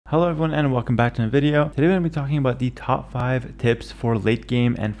Hello everyone and welcome back to the video. Today we're going to be talking about the top 5 tips for late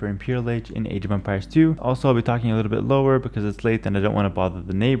game and for Imperial Age in Age of Empires 2. Also, I'll be talking a little bit lower because it's late and I don't want to bother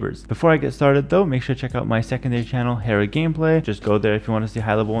the neighbors. Before I get started though, make sure to check out my secondary channel, Hera Gameplay. Just go there if you want to see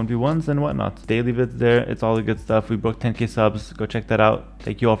high level 1v1s and whatnot. Daily vids there, it's all the good stuff. We broke 10k subs, go check that out.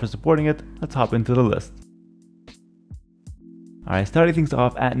 Thank you all for supporting it. Let's hop into the list. Alright, starting things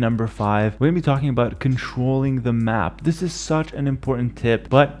off at number 5, we're going to be talking about controlling the map. This is such an important tip,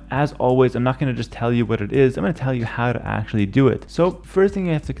 but as always, I'm not going to just tell you what it is, I'm going to tell you how to actually do it. So first thing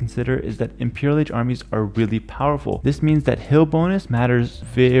you have to consider is that Imperial Age armies are really powerful. This means that hill bonus matters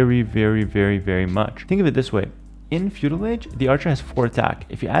very much. Think of it this way. In Feudal Age, the archer has 4 attack.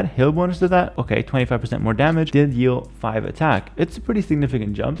 If you add hill bonus to that, okay, 25% more damage did yield 5 attack. It's a pretty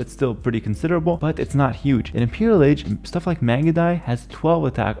significant jump. It's still pretty considerable, but it's not huge. In Imperial Age, stuff like Magidai has 12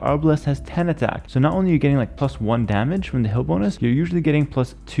 attack, Arbalest has 10 attack. So not only are you getting like +1 damage from the hill bonus, you're usually getting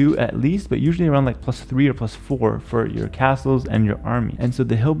 +2 at least, but usually around like +3 or +4 for your castles and your army. And so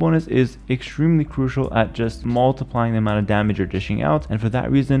the hill bonus is extremely crucial at just multiplying the amount of damage you're dishing out. And for that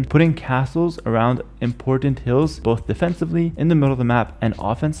reason, putting castles around important hills, both defensively, in the middle of the map, and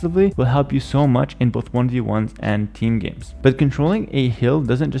offensively, will help you so much in both 1v1s and team games. But controlling a hill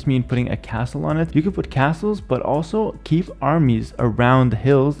doesn't just mean putting a castle on it. You can put castles, but also keep armies around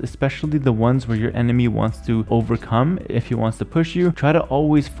hills, especially the ones where your enemy wants to overcome. If he wants to push you, try to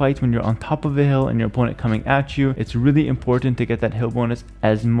always fight when you're on top of a hill and your opponent coming at you. It's really important to get that hill bonus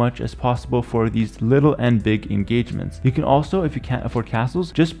as much as possible for these little and big engagements. You can also, if you can't afford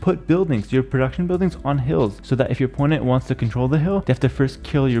castles, just put buildings, your production buildings, on hills, so that if your opponent wants to control the hill, they have to first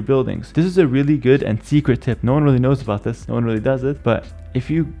kill your buildings. This is a really good and secret tip. No one really knows about this. No one really does it. But if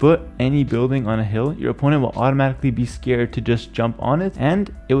you put any building on a hill, your opponent will automatically be scared to just jump on it,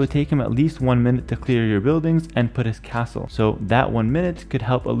 and it would take him at least 1 minute to clear your buildings and put his castle. So that 1 minute could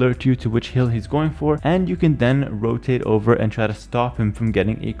help alert you to which hill he's going for, and you can then rotate over and try to stop him from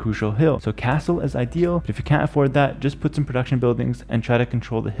getting a crucial hill. So castle is ideal, but if you can't afford that, just put some production buildings and try to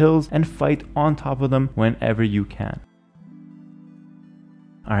control the hills and fight on top of them whenever you can.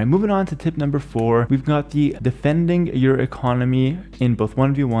 Alright, moving on to tip number 4, we've got the defending your economy in both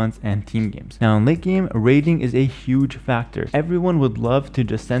 1v1s and team games. Now in late game, raiding is a huge factor. Everyone would love to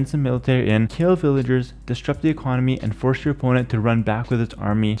just send some military in, kill villagers, disrupt the economy, and force your opponent to run back with its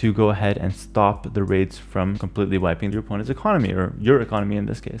army to go ahead and stop the raids from completely wiping your opponent's economy, or your economy in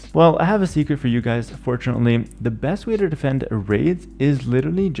this case. Well, I have a secret for you guys. Fortunately, the best way to defend raids is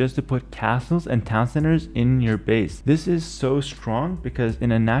literally just to put castles and town centers in your base. This is so strong because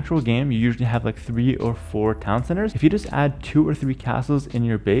in a natural game you usually have like 3 or 4 town centers. If you just add 2 or 3 castles in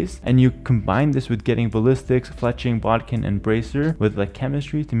your base and you combine this with getting ballistics, fletching, bodkin, and bracer with like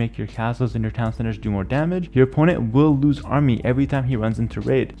chemistry to make your castles and your town centers do more damage, your opponent will lose army every time he runs into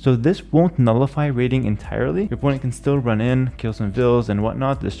raid. So this won't nullify raiding entirely. Your opponent can still run in, kill some vills and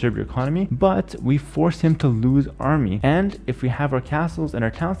whatnot, disturb your economy, but we force him to lose army. And if we have our castles and our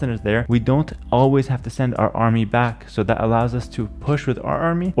town centers there, we don't always have to send our army back. So that allows us to push with our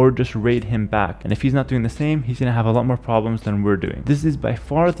army or just raid him back. And if he's not doing the same, he's gonna have a lot more problems than we're doing. This is by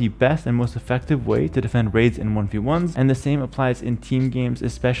far the best and most effective way to defend raids in 1v1s, and the same applies in team games,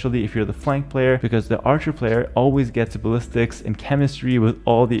 especially if you're the flank player, because the archer player always gets ballistics and chemistry with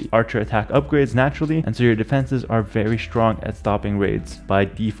all the archer attack upgrades naturally, and so your defenses are very strong at stopping raids by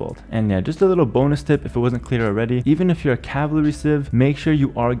default. And yeah, just a little bonus tip if it wasn't clear already, even if you're a cavalry civ, make sure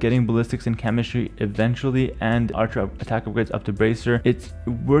you are getting ballistics and chemistry eventually and archer attack upgrades up to bracer. It's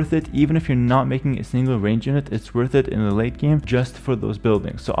worth it. Even if you're not making a single range unit, it's worth it in the late game just for those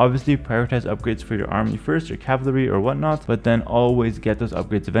buildings. So obviously prioritize upgrades for your army first, your cavalry or whatnot, but then always get those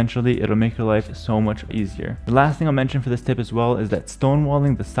upgrades eventually. It'll make your life so much easier. The last thing I'll mention for this tip as well is that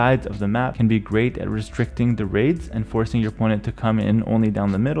stonewalling the sides of the map can be great at restricting the raids and forcing your opponent to come in only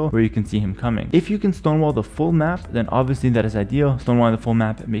down the middle where you can see him coming. If you can stonewall the full map, then obviously that is ideal. Stonewalling the full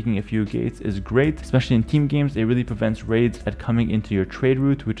map, making a few gates, is great, especially in team games. It really prevents raids at coming into your trade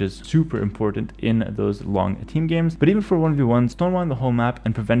route, which is super important in those long team games. But even for 1v1, stonewalling the whole map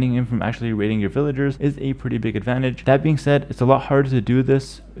and preventing him from actually raiding your villagers is a pretty big advantage. That being said, it's a lot harder to do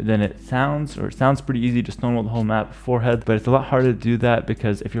this than it sounds, or it sounds pretty easy to stonewall the whole map forehead, but it's a lot harder to do that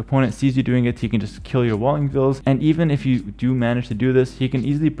because if your opponent sees you doing it, he can just kill your walling vills. And even if you do manage to do this, he can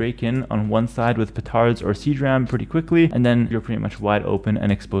easily break in on one side with petards or siege ram pretty quickly, and then you're pretty much wide open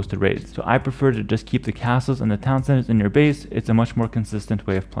and exposed to raids. So I prefer to just keep the castles and the town centers in your base. It's a much more consistent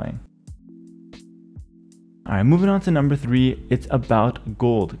way of playing. Alright, moving on to number 3, it's about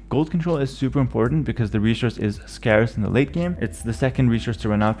gold. Gold control is super important because the resource is scarce in the late game. It's the second resource to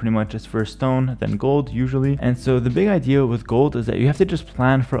run out pretty much. It's first stone, then gold usually. And so the big idea with gold is that you have to just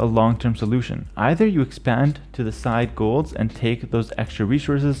plan for a long-term solution. Either you expand to the side golds and take those extra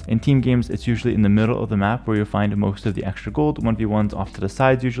resources. In team games, it's usually in the middle of the map where you'll find most of the extra gold, 1v1s off to the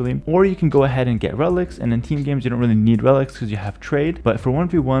sides usually. Or you can go ahead and get relics, and in team games you don't really need relics because you have trade. But for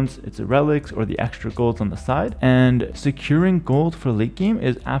 1v1s, it's the relics or the extra golds on the side. And securing gold for late game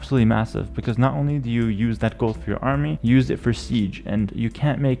is absolutely massive because not only do you use that gold for your army, you use it for siege, and you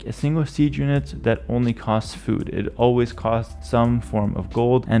can't make a single siege unit that only costs food. It always costs some form of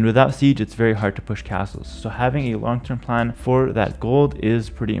gold, and without siege it's very hard to push castles. So having a long-term plan for that gold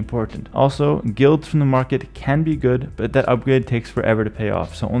is pretty important. Also, guilds from the market can be good, but that upgrade takes forever to pay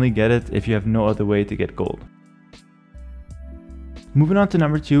off, so only get it if you have no other way to get gold. Moving on to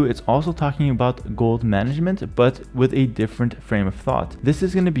number 2, it's also talking about gold management, but with a different frame of thought. This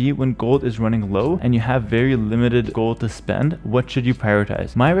is going to be when gold is running low and you have very limited gold to spend. What should you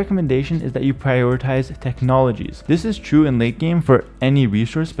prioritize? My recommendation is that you prioritize technologies. This is true in late game for any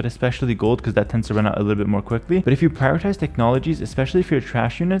resource, but especially gold because that tends to run out a little bit more quickly. But if you prioritize technologies, especially for your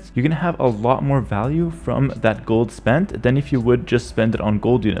trash units, you're going to have a lot more value from that gold spent than if you would just spend it on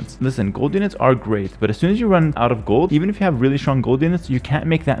gold units. Listen, gold units are great, but as soon as you run out of gold, even if you have really strong gold units, you can't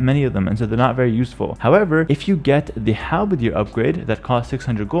make that many of them, and so they're not very useful. However, if you get the halberdier upgrade that costs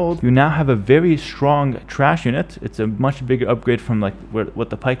 600 gold, you now have a very strong trash unit. It's a much bigger upgrade from like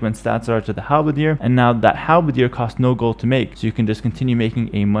what the pikeman stats are to the halberdier, and now that halberdier costs no gold to make, so you can just continue making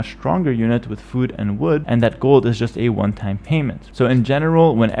a much stronger unit with food and wood, and that gold is just a one-time payment. So in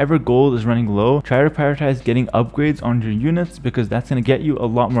general, whenever gold is running low, try to prioritize getting upgrades on your units because that's going to get you a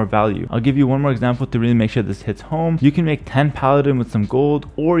lot more value. I'll give you one more example to really make sure this hits home. You can make 10 paladin with some gold,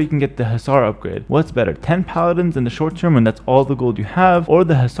 or you can get the Hussar upgrade. What's better, 10 paladins in the short term when that's all the gold you have, or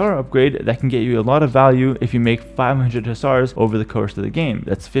the Hussar upgrade that can get you a lot of value if you make 500 Hussars over the course of the game?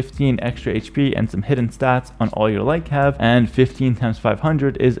 That's 15 extra HP and some hidden stats on all your light cav, and 15 times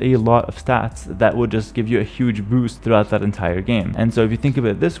 500 is a lot of stats that will just give you a huge boost throughout that entire game. And so if you think of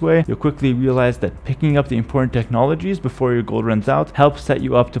it this way, you'll quickly realize that picking up the important technologies before your gold runs out helps set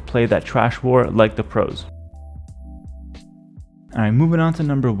you up to play that trash war like the pros. Alright, moving on to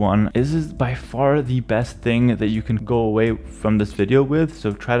number 1. This is by far the best thing that you can go away from this video with,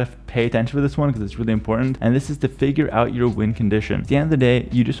 so try to pay attention to this one because it's really important, and this is to figure out your win condition. At the end of the day,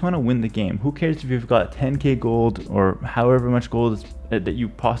 you just want to win the game. Who cares if you've got 10k gold or however much gold that you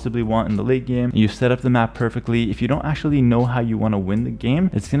possibly want in the late game, you set up the map perfectly. If you don't actually know how you want to win the game,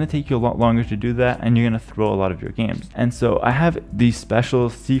 it's going to take you a lot longer to do that, and you're going to throw a lot of your games. And so I have the special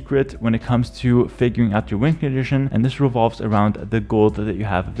secret when it comes to figuring out your win condition, and this revolves around the gold that you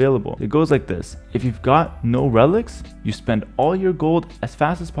have available. It goes like this: if you've got no relics, you spend all your gold as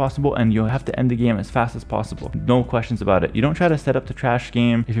fast as possible, and you'll have to end the game as fast as possible. No questions about it. You don't try to set up the trash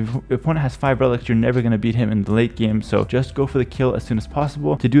game. If your opponent has 5 relics, you're never going to beat him in the late game, so just go for the kill as soon as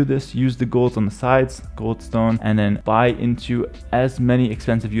possible. To do this, use the golds on the sides, gold stone, and then buy into as many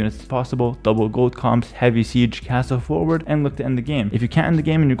expensive units as possible. Double gold comps, heavy siege, castle forward, and look to end the game. If you can't end the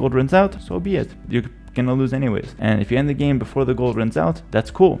game and your gold runs out, so be it. You're gonna lose anyways. And if you end the game before the gold runs out,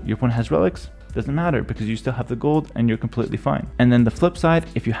 that's cool. Your opponent has relics, doesn't matter because you still have the gold and you're completely fine. And then the flip side,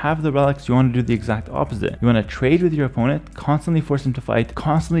 if you have the relics, you want to do the exact opposite. You want to trade with your opponent, constantly force him to fight,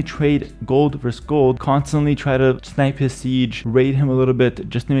 constantly trade gold versus gold, constantly try to snipe his siege, raid him a little bit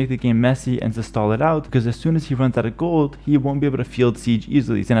just to make the game messy and to stall it out, because as soon as he runs out of gold, he won't be able to field siege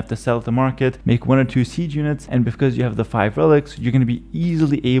easily. He's gonna have to sell at the market, make 1 or 2 siege units, and because you have the 5 relics, you're gonna be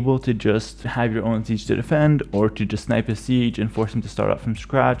easily able to just have your own siege to defend, or to just snipe his siege and force him to start out from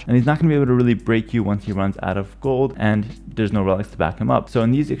scratch, and he's not gonna be able to really break you once he runs out of gold and there's no relics to back him up. So in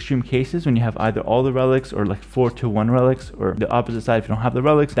these extreme cases, when you have either all the relics or like 4 to 1 relics, or the opposite side if you don't have the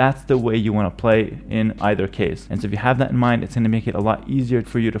relics, that's the way you want to play in either case. And so if you have that in mind, it's going to make it a lot easier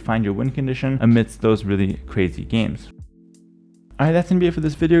for you to find your win condition amidst those really crazy games. Alright, that's going to be it for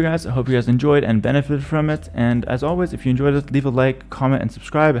this video, guys. I hope you guys enjoyed and benefited from it. And as always, if you enjoyed it, leave a like, comment, and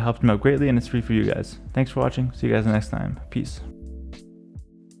subscribe. It helps me out greatly and it's free for you guys. Thanks for watching. See you guys next time. Peace.